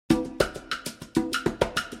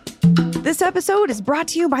This episode is brought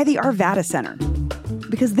to you by the Arvada Center,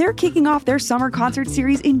 because they're kicking off their summer concert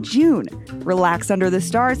series in June. Relax under the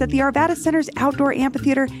stars at the Arvada Center's outdoor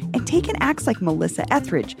amphitheater and take in acts like Melissa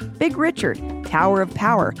Etheridge, Big Richard, Tower of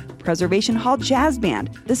Power, Preservation Hall Jazz Band,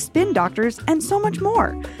 The Spin Doctors, and so much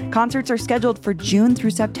more. Concerts are scheduled for June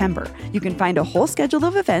through September. You can find a whole schedule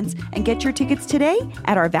of events and get your tickets today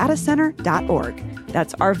at arvadacenter.org.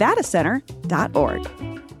 That's arvadacenter.org.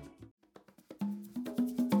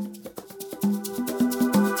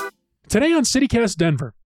 Today on CityCast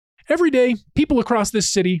Denver. Every day, people across this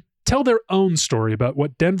city tell their own story about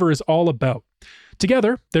what Denver is all about.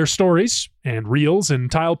 Together, their stories and reels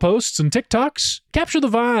and tile posts and TikToks capture the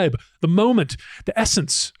vibe, the moment, the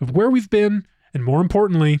essence of where we've been, and more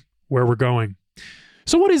importantly, where we're going.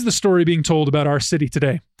 So what is the story being told about our city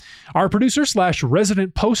today? Our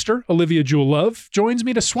producer/resident poster, Olivia Jewel Love, joins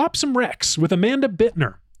me to swap some recs with Amanda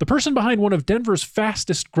Bittner, the person behind one of Denver's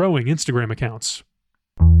fastest growing Instagram accounts.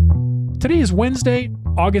 Today is Wednesday,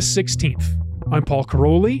 August 16th. I'm Paul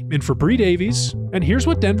Caroli, in for Bree Davies, and here's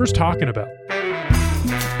what Denver's talking about.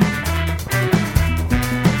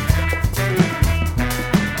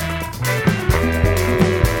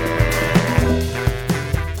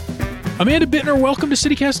 Amanda Bittner, welcome to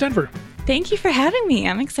CityCast Denver. Thank you for having me.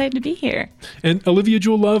 I'm excited to be here. And Olivia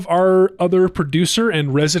Jewel Love, our other producer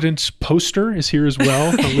and resident poster, is here as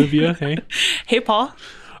well. Olivia, hey. Hey, Paul.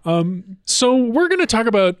 So we're going to talk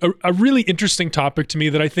about a really interesting topic to me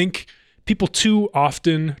that I think people too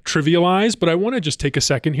often trivialize, but I want to just take a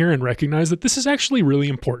second here and recognize that this is actually really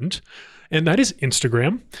important. And that is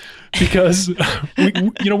Instagram, because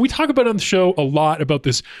we talk about on the show a lot about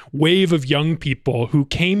this wave of young people who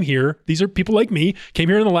came here. These are people like me, came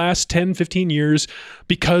here in the last 10, 15 years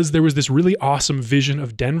because there was this really awesome vision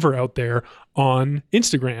of Denver out there on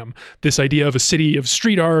Instagram. This idea of a city of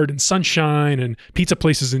street art and sunshine and pizza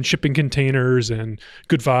places and shipping containers and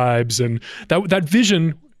good vibes. And that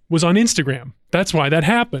vision was on Instagram. That's why that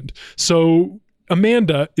happened. So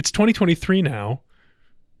Amanda, it's 2023 now.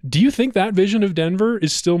 Do you think that vision of Denver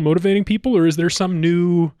is still motivating people, or is there some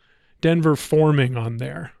new Denver forming on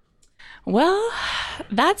there? Well,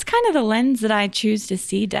 that's kind of the lens that I choose to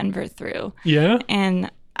see Denver through. Yeah? And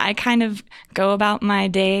I kind of go about my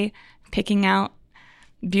day picking out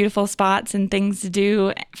beautiful spots and things to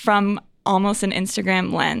do from almost an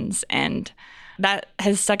Instagram lens. And that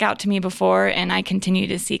has stuck out to me before, and I continue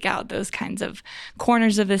to seek out those kinds of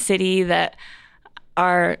corners of the city that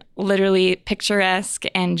are literally picturesque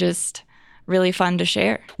and just really fun to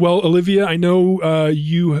share. Well, Olivia, I know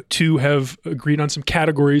you two have agreed on some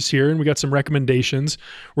categories here, and we got some recommendations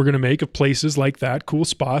we're going to make of places like that, cool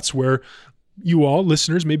spots where you all,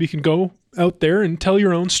 listeners, maybe can go out there and tell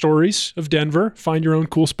your own stories of Denver, find your own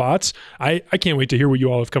cool spots. I can't wait to hear what you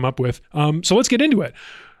all have come up with. So let's get into it.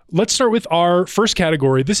 Let's start with our first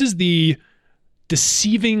category. This is the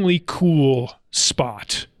deceivingly cool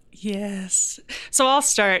spot. Yes. So I'll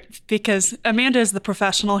start because Amanda is the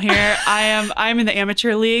professional here. I'm in the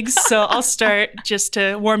amateur leagues, so I'll start just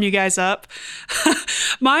to warm you guys up.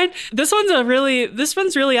 This one's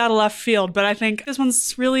really out of left field, but I think this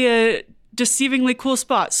one's really a deceivingly cool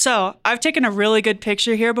spot. So I've taken a really good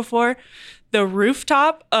picture here before. The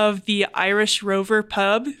rooftop of the Irish Rover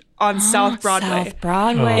pub on South Broadway. South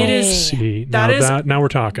Broadway. Oh, It is. See, That now we're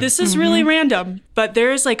talking. This is really random, but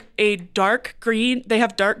there is like a dark green. They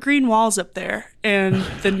have dark green walls up there, and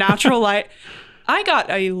the natural light. I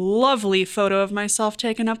got a lovely photo of myself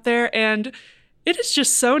taken up there, and it is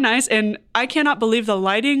just so nice. And I cannot believe the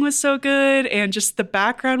lighting was so good, and just the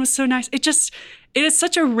background was so nice. It is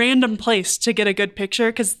such a random place to get a good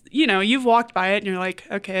picture because you've walked by it and you're like,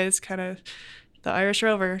 okay, it's kind of the Irish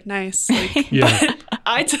Rover, nice. Like, Yeah. But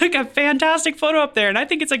I took a fantastic photo up there, and I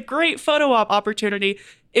think it's a great photo op opportunity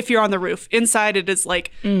if you're on the roof. Inside, it is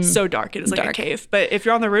like so dark. It is like a cave. But if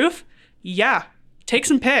you're on the roof, yeah, take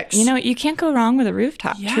some pics. You can't go wrong with a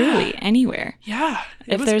rooftop, truly, anywhere. Yeah.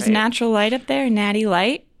 If there's great. Natural light up there, natty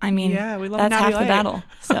light, I mean, Yeah, we love that's natty half light. the battle.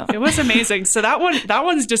 So It was amazing. So that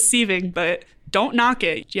one's deceiving, but don't knock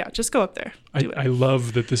it. Yeah, just go up there. I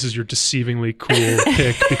love that this is your deceivingly cool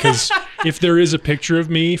pick, because if there is a picture of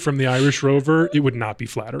me from the Irish Rover, it would not be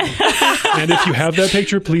flattering. And if you have that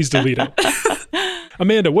picture, please delete it.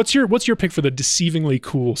 Amanda, what's your pick for the deceivingly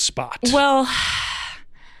cool spot? Well,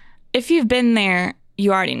 if you've been there,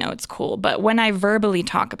 you already know it's cool. But when I verbally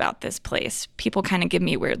talk about this place, people kind of give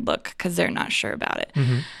me a weird look because they're not sure about it.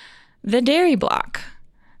 Mm-hmm. The Dairy Block.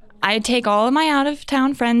 I take all of my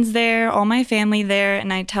out-of-town friends there, all my family there,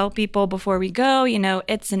 and I tell people before we go,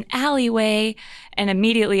 it's an alleyway, and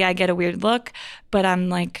immediately I get a weird look. But I'm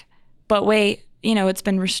like, but wait, it's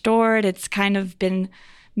been restored. It's kind of been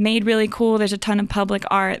made really cool. There's a ton of public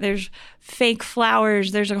art. There's fake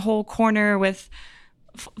flowers. There's a whole corner with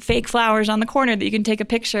fake flowers on the corner that you can take a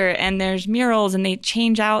picture, and there's murals, and they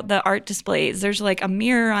change out the art displays. There's like a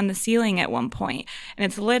mirror on the ceiling at one point, and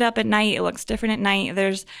it's lit up at night. It looks different at night.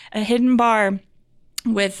 There's a hidden bar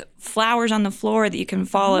with flowers on the floor that you can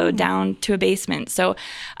follow down to a basement. So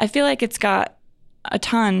I feel like it's got a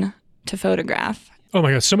ton to photograph. Oh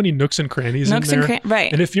my God, so many nooks and crannies in there.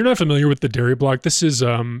 Right. And if you're not familiar with the Dairy Block, this is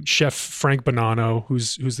Chef Frank Bonanno,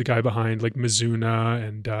 who's the guy behind like Mizuna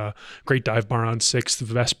and Great Dive Bar on 6th,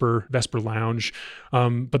 Vesper Lounge.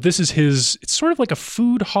 But this is it's sort of like a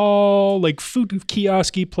food hall, like food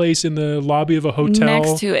kiosk-y place in the lobby of a hotel.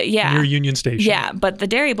 Next to it, yeah. Near Union Station. Yeah, but the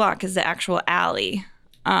Dairy Block is the actual alley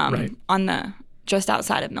on the just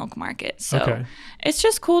outside of Milk Market. So it's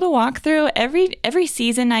just cool to walk through. Every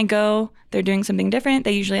season I go, they're doing something different.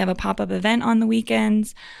 They usually have a pop-up event on the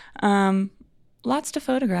weekends. Lots to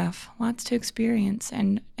photograph, lots to experience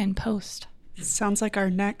and post. Sounds like our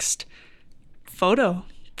next photo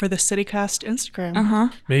for the CityCast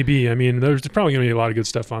Instagram. Maybe. I mean, there's probably going to be a lot of good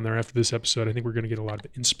stuff on there after this episode. I think we're going to get a lot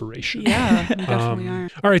of inspiration. Yeah, we definitely are.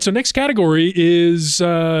 All right, so next category is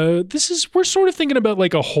we're sort of thinking about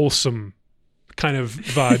like a wholesome kind of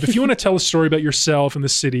vibe. If you want to tell a story about yourself and the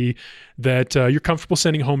city that you're comfortable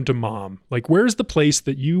sending home to mom, like where's the place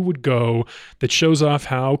that you would go that shows off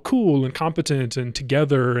how cool and competent and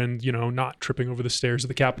together and, not tripping over the stairs of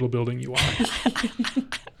the Capitol building you are?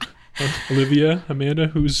 Olivia,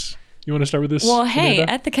 Amanda, you want to start with this? Well, hey,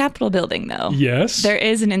 Amanda? at the Capitol building though. Yes. There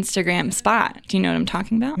is an Instagram spot. Do you know what I'm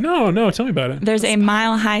talking about? No, tell me about it. There's a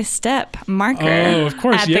Mile High Step marker of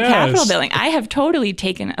course, at the Capitol building. I have totally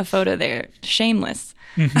taken a photo there, shameless.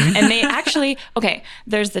 And they actually,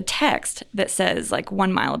 there's the text that says like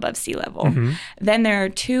 1 mile above sea level. Then there are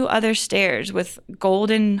 2 other stairs with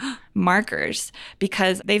golden markers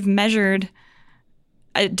because they've measured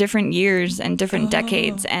different years and different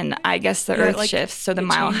decades, and I guess the Earth shifts, so the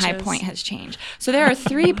Mile High point has changed. So there are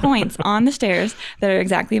 3 points on the stairs that are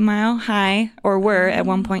exactly a mile high, or were at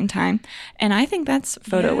one point in time, and I think that's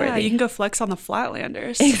photo worthy. Yeah, you can go flex on the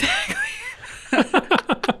Flatlanders. Exactly.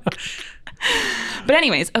 But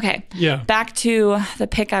anyways, back to the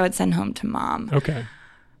pic I would send home to mom. Okay.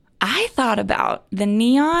 I thought about the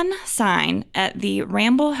neon sign at the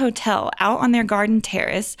Ramble Hotel out on their garden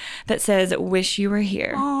terrace that says, "Wish you were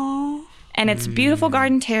here." Aww. And it's beautiful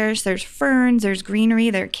garden terrace. There's ferns, there's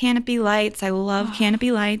greenery, there are canopy lights. I love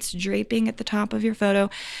canopy lights draping at the top of your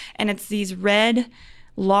photo. And it's these red,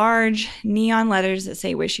 large neon letters that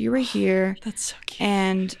say, "Wish you were here." That's so cute.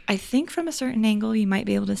 And I think from a certain angle, you might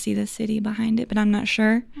be able to see the city behind it, but I'm not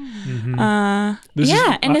sure. Isn't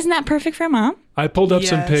that perfect for mom? I pulled up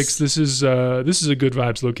some pics. This is a good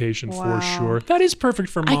vibes location for sure. That is perfect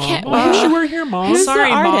for mom. I wish you were here, mom. Sorry,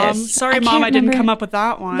 mom. Sorry, mom. I didn't remember come up with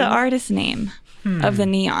that one. the artist name of the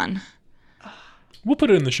neon. We'll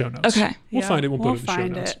put it in the show notes. Okay. We'll find it. We'll put it in the show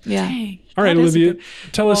notes. Yeah. Dang, all right, Olivia,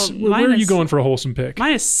 tell us, where are you going for a wholesome pic?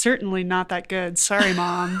 Mine is certainly not that good. Sorry,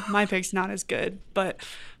 mom. My pic's not as good. But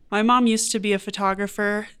my mom used to be a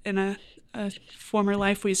photographer in a former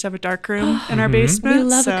life. We used to have a dark room in our basement. We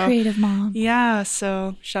love a creative mom. Yeah,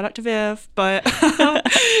 so shout out to Viv. But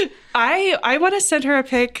I want to send her a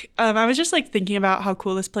pic. I was just like thinking about how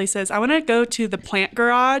cool this place is. I want to go to the Plant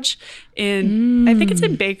Garage in, I think it's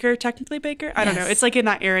in Baker, technically Baker. I don't know. It's like in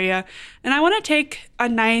that area. And I want to take a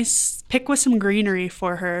nice pic with some greenery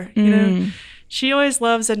for her. You know, she always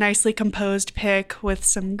loves a nicely composed pic with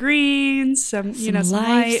some greens, some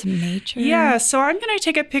light, some nature. Yeah, so I'm going to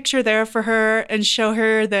take a picture there for her and show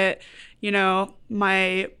her that,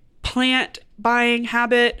 my plant buying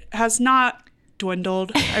habit has not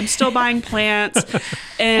dwindled. I'm still buying plants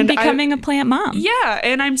and becoming a plant mom. Yeah,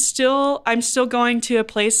 and I'm still going to a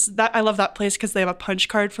place that I love that place because they have a punch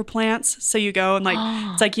card for plants. So you go and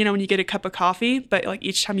it's like, when you get a cup of coffee, but like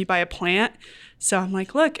each time you buy a plant. So I'm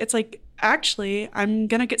like, look, it's like, actually, I'm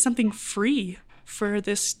going to get something free for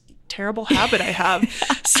this terrible habit I have.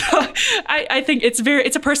 So I think it's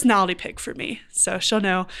a personality pick for me. So she'll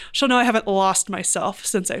know I haven't lost myself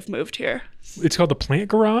since I've moved here. It's called the Plant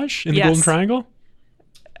Garage in the Golden Triangle?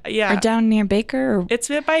 Yeah. Or down near Baker? Or? It's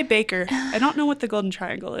by Baker. I don't know what the Golden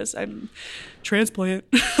Triangle is. I'm transplant.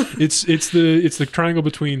 It's the triangle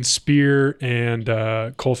between Spear and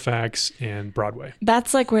Colfax and Broadway.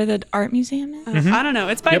 That's like where the art museum is? I don't know.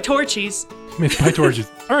 It's by Torchies. It's by Torchies.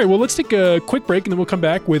 All right, well, let's take a quick break and then we'll come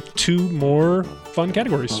back with 2 more fun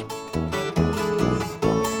categories.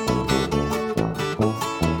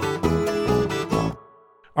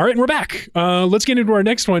 All right, and we're back. Let's get into our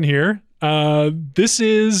next one here. This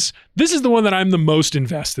is the one that I'm the most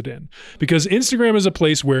invested in, because Instagram is a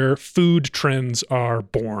place where food trends are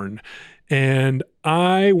born, and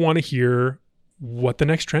I want to hear what the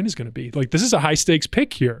next trend is going to be. Like, this is a high stakes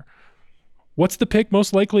pick here. What's the pick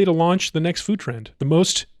most likely to launch the next food trend? The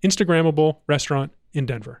most Instagrammable restaurant in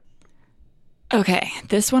Denver. Okay,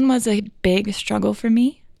 this one was a big struggle for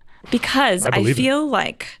me because I feel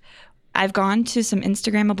like I've gone to some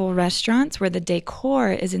Instagrammable restaurants where the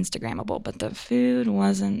decor is Instagrammable, but the food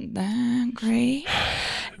wasn't that great.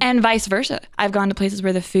 And vice versa. I've gone to places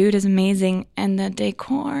where the food is amazing and the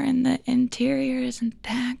decor and the interior isn't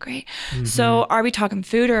that great. Mm-hmm. So are we talking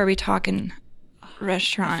food or are we talking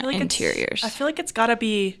restaurant interiors? I feel like it's got to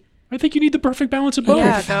be... I think you need the perfect balance of both.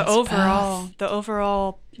 Yeah, the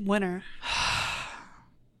overall winner.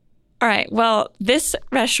 All right. Well, this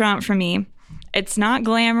restaurant for me, it's not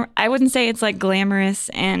I wouldn't say it's like glamorous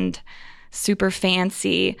and super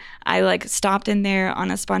fancy. I like stopped in there on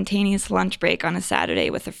a spontaneous lunch break on a Saturday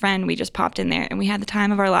with a friend. We just popped in there and we had the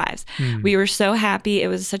time of our lives. We were so happy. It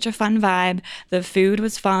was such a fun vibe. The food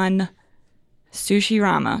was fun. Sushi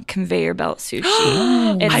Rama, conveyor belt sushi.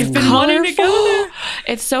 I've been wanting to go there.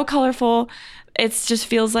 It's so colorful. It just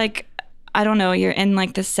feels like, I don't know, you're in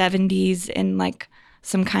like the 70s in like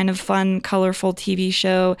some kind of fun, colorful TV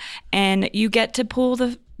show, and you get to pull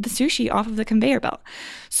the sushi off of the conveyor belt.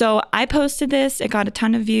 So I posted this. It got a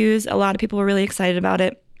ton of views. A lot of people were really excited about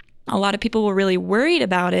it. A lot of people were really worried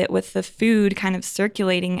about it with the food kind of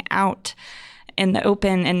circulating out in the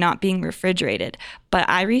open and not being refrigerated. But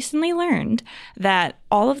I recently learned that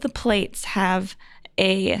all of the plates have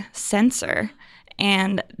a sensor,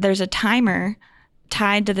 and there's a timer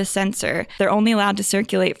tied to the sensor. They're only allowed to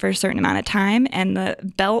circulate for a certain amount of time, and the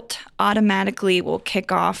belt automatically will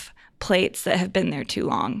kick off plates that have been there too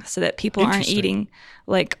long so that people aren't eating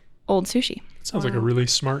like old sushi. Sounds like a really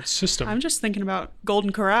smart system. I'm just thinking about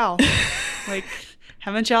Golden Corral. Like,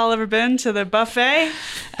 haven't y'all ever been to the buffet?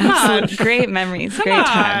 Come on. Great memories. Great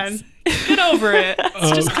times. Get over it.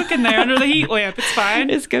 It's just cooking there under the heat lamp. It's fine.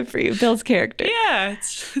 It's good for you. Builds character. Yeah,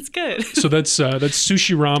 it's good. So that's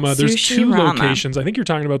Sushi Rama. There's two locations. I think you're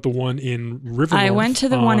talking about the one in Riverwalk. I went to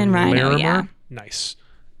the one in Rhino, Larimer. yeah. Nice.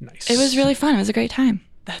 It was really fun. It was a great time.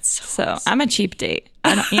 That's so awesome. I'm a cheap date.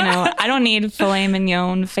 I don't need filet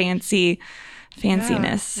mignon fanciness.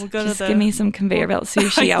 Yeah, Just give me some conveyor belt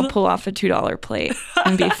sushi. I'll pull off a $2 plate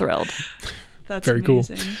and be thrilled. That's very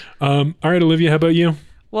amazing. Cool. All right, Olivia, how about you?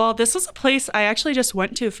 Well, this was a place I actually just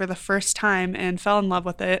went to for the first time and fell in love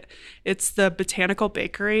with it. It's the Botanical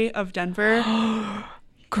Bakery of Denver.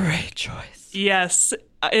 Great choice. Yes,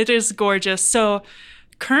 it is gorgeous. So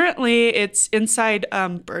currently it's inside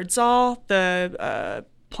Birdsall, the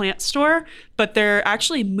plant store, but they're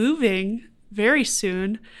actually moving very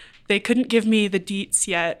soon. They couldn't give me the deets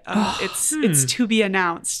yet. It's to be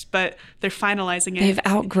announced, but they're finalizing it. They've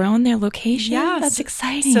outgrown their location? Yeah. That's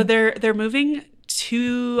exciting. So they're moving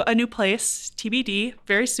to a new place, TBD,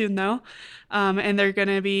 very soon though. And they're going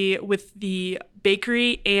to be with the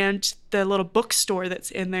bakery and the little bookstore that's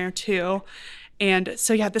in there too. And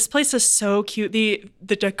so, yeah, this place is so cute. The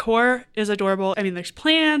decor is adorable. I mean, there's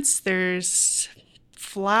plants, there's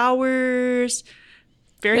flowers,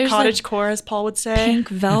 there's cottagecore, as Paul would say. Pink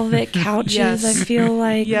velvet couches, Yes. I feel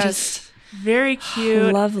like. Yes. Just very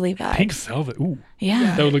cute. lovely vibes. Pink velvet. Ooh.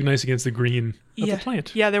 Yeah. That would look nice against the green of the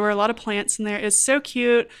plant. Yeah, there were a lot of plants in there. It's so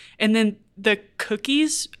cute. And then the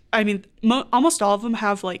cookies, I mean, almost all of them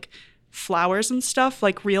have like flowers and stuff,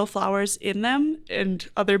 like real flowers in them and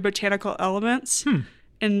other botanical elements.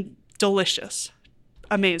 And delicious.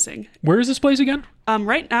 Amazing. Where is this place again?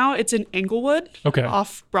 Right now it's in Englewood. Okay.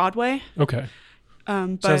 Off Broadway. Okay.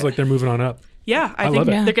 But Sounds like they're moving on up. yeah, I love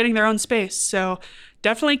think it. they're getting their own space. So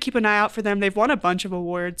definitely keep an eye out for them. They've won a bunch of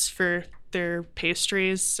awards for their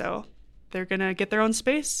pastries. So they're going to get their own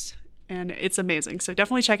space. And it's amazing. So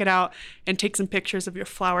definitely check it out and take some pictures of your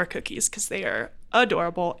flour cookies because they are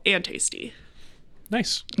adorable and tasty.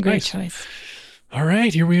 Nice. Great Nice. choice. All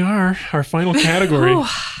right, here we are. Our final category,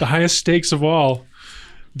 the highest stakes of all.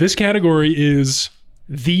 This category is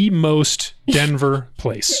the most Denver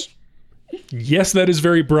place. Yes, that is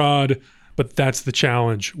very broad, but that's the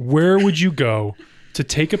challenge. Where would you go to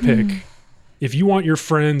take a pic if you want your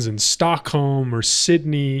friends in Stockholm or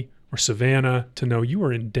Sydney or Savannah to know you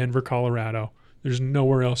are in Denver, Colorado? There's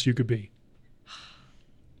nowhere else you could be.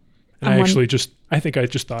 And I think I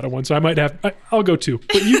just thought of one, so I might have. I'll go two,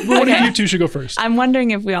 but one of you two should go first. I'm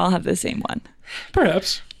wondering if we all have the same one.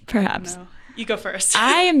 Perhaps. Perhaps. You go first.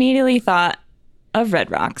 I immediately thought of Red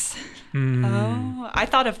Rocks. Oh, I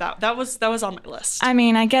thought of that. That was on my list. I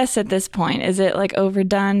mean, I guess at this point, is it like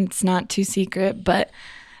overdone? It's not too secret, but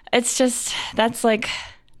It's just, that's like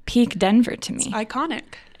peak Denver to me. Iconic.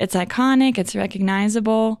 It's iconic. It's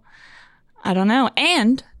recognizable. I don't know.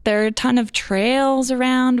 And there are a ton of trails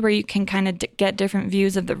around where you can kind of get different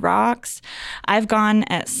views of the rocks. I've gone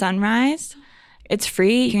at sunrise. It's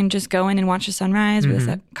free. You can just go in and watch the sunrise with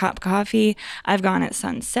a cup of coffee. I've gone at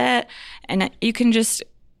sunset. And you can just,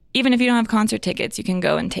 even if you don't have concert tickets, you can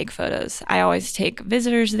go and take photos. I always take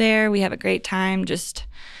visitors there. We have a great time just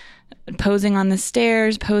posing on the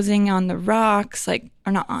stairs, posing on the rocks,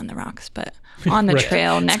 or not on the rocks, but on the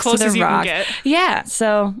trail next to the rock. Yeah.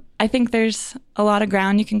 So I think there's a lot of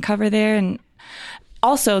ground you can cover there. And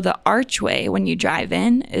also the archway when you drive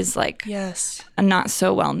in is like a not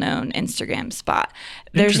so well known Instagram spot.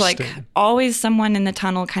 There's like always someone in the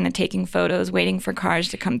tunnel kind of taking photos, waiting for cars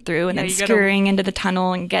to come through and then scurrying into the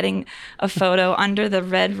tunnel and getting a photo under the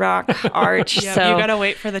Red Rock arch. So you got to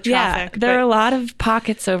wait for the traffic. Yeah, there are a lot of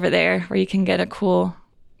pockets over there where you can get a cool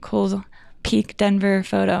peak Denver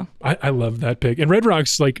photo. I love that pic. And Red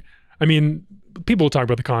Rock's people talk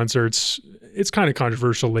about the concerts. It's kind of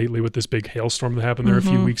controversial lately with this big hailstorm that happened there a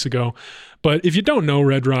few weeks ago. But if you don't know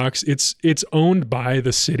Red Rocks, it's owned by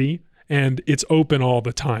the city and it's open all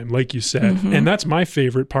the time, like you said. And that's my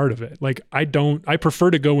favorite part of it. I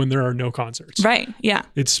prefer to go when there are no concerts. Right. Yeah.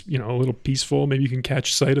 It's, a little peaceful. Maybe you can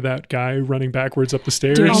catch sight of that guy running backwards up the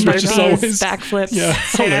stairs. Doing which is always backflips. Yeah,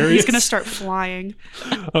 it's hilarious. He's going to start flying.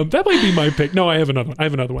 That might be my pick. No, I have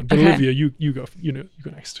another one. But Okay. Olivia, you go. You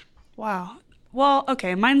go next. Wow. Well,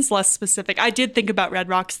 okay, mine's less specific. I did think about Red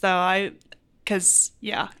Rocks though. Iconic.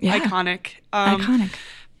 Iconic.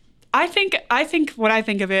 I think when I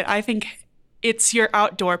think of it, I think it's your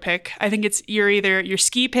outdoor pick. I think it's either your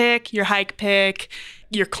ski pick, your hike pick,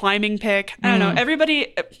 your climbing pick. I don't know.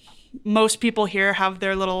 Most people here have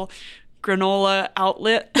their little granola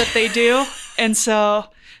outlet that they do, and so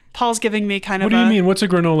Paul's giving me kind of. What do you mean? What's a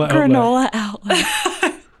granola outlet? Granola outlet.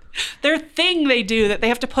 Their thing they do that they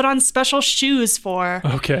have to put on special shoes for.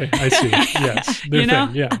 Okay, I see. Yes, their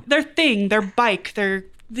thing. Yeah, their thing, their bike, their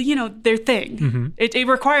thing. It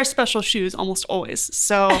requires special shoes almost always.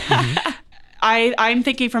 So I'm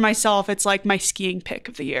thinking for myself, it's like my skiing pick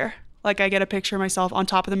of the year. Like I get a picture of myself on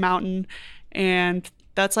top of the mountain, and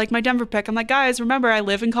that's like my Denver pick. I'm like, guys, remember I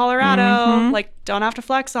live in Colorado. Like, don't have to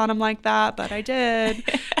flex on them like that, but I did.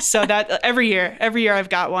 So that every year I've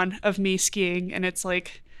got one of me skiing, and it's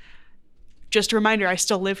like. Just a reminder, I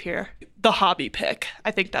still live here. The hobby pick.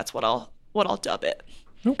 I think that's what I'll dub it.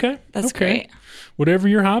 Okay. That's great. Whatever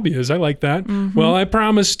your hobby is, I like that. Well, I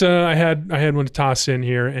promised I had one to toss in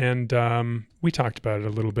here, and we talked about it a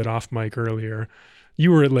little bit off mic earlier.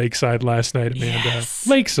 You were at Lakeside last night, Amanda. Yes.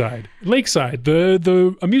 Lakeside,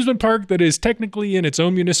 the amusement park that is technically in its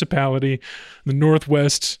own municipality, the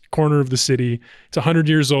northwest corner of the city. It's 100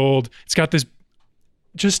 years old. It's got this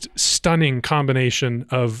just stunning combination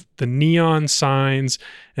of the neon signs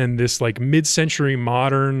and this like mid-century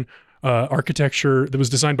modern architecture that was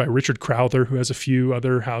designed by Richard Crowther, who has a few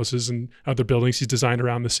other houses and other buildings he's designed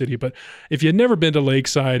around the city. But if you've never been to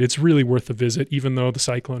Lakeside, it's really worth the visit, even though the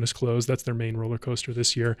Cyclone is closed. That's their main roller coaster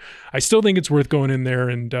this year. I still think it's worth going in there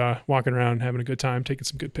and walking around, having a good time, taking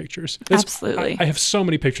some good pictures. Absolutely. I have so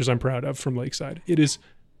many pictures I'm proud of from Lakeside. It is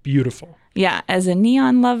beautiful. Yeah, as a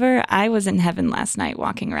neon lover, I was in heaven last night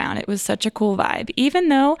walking around. It was such a cool vibe. Even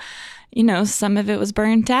though, some of it was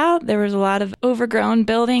burnt out, there was a lot of overgrown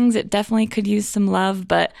buildings. It definitely could use some love,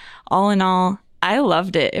 but all in all, I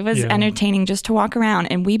loved it. It was entertaining just to walk around.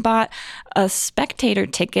 And we bought a spectator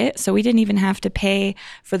ticket, so we didn't even have to pay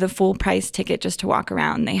for the full price ticket just to walk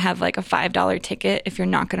around. They have like a $5 ticket if you're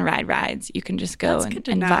not going to ride rides. You can just go and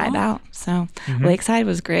vibe out. So Lakeside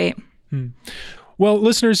was great. Well,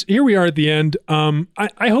 listeners, here we are at the end.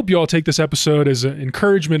 I hope you all take this episode as an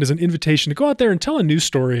encouragement, as an invitation to go out there and tell a news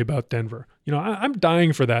story about Denver. I'm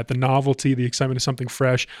dying for that, the novelty, the excitement of something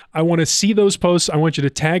fresh. I want to see those posts. I want you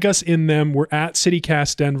to tag us in them. We're at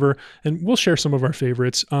CityCast Denver, and we'll share some of our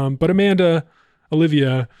favorites. But Amanda,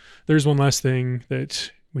 Olivia, there's one last thing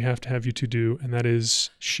that we have to have you two do, and that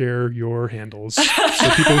is share your handles so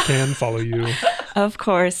people can follow you. Of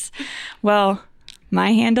course. Well,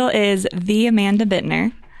 my handle is the Amanda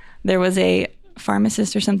Bittner. There was a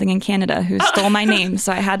pharmacist or something in Canada who stole my name,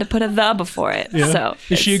 so I had to put a the before it. Yeah. So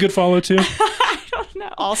is she a good follow too? I don't know.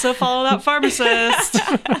 Also follow that pharmacist.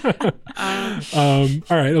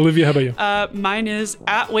 All right, Olivia, how about you? Mine is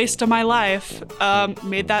at Waste of My Life.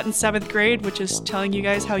 Made that in 7th grade, which is telling you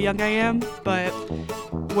guys how young I am, but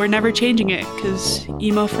we're never changing it because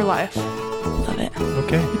emo for life. Love it.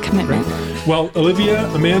 Okay. The commitment. Great. Well, Olivia,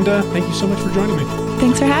 Amanda, thank you so much for joining me.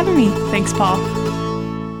 Thanks for having me. Thanks, Paul.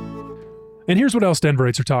 And here's what else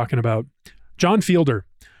Denverites are talking about. John Fielder,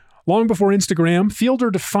 Long before Instagram,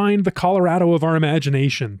 Fielder defined the Colorado of our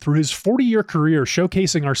imagination through his 40-year career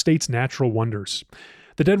showcasing our state's natural wonders.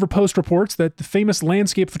 The Denver Post reports that the famous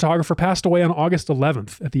landscape photographer passed away on August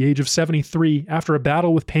 11th at the age of 73 after a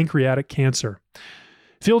battle with pancreatic cancer.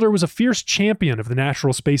 Fielder was a fierce champion of the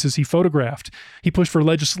natural spaces he photographed. He pushed for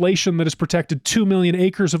legislation that has protected 2 million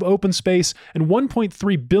acres of open space and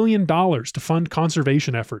 $1.3 billion to fund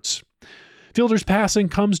conservation efforts. Fielder's passing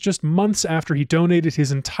comes just months after he donated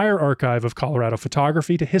his entire archive of Colorado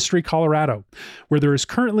photography to History Colorado, where there is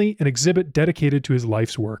currently an exhibit dedicated to his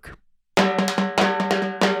life's work.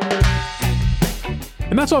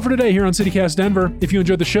 And that's all for today here on CityCast Denver. If you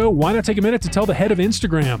enjoyed the show, why not take a minute to tell the head of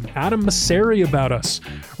Instagram, Adam Mosseri, about us?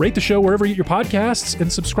 Rate the show wherever you get your podcasts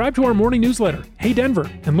and subscribe to our morning newsletter, Hey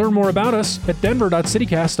Denver, and learn more about us at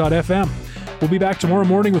denver.citycast.fm. We'll be back tomorrow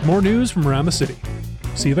morning with more news from around the city.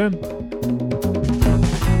 See you then.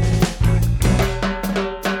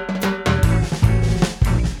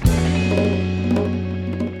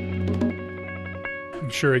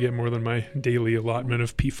 Sure, I get more than my daily allotment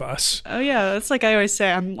of PFAS. Oh yeah, that's like I always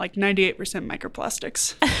say, I'm like 98%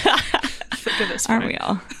 microplastics. Think of this. Aren't we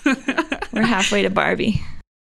all? We're halfway to Barbie.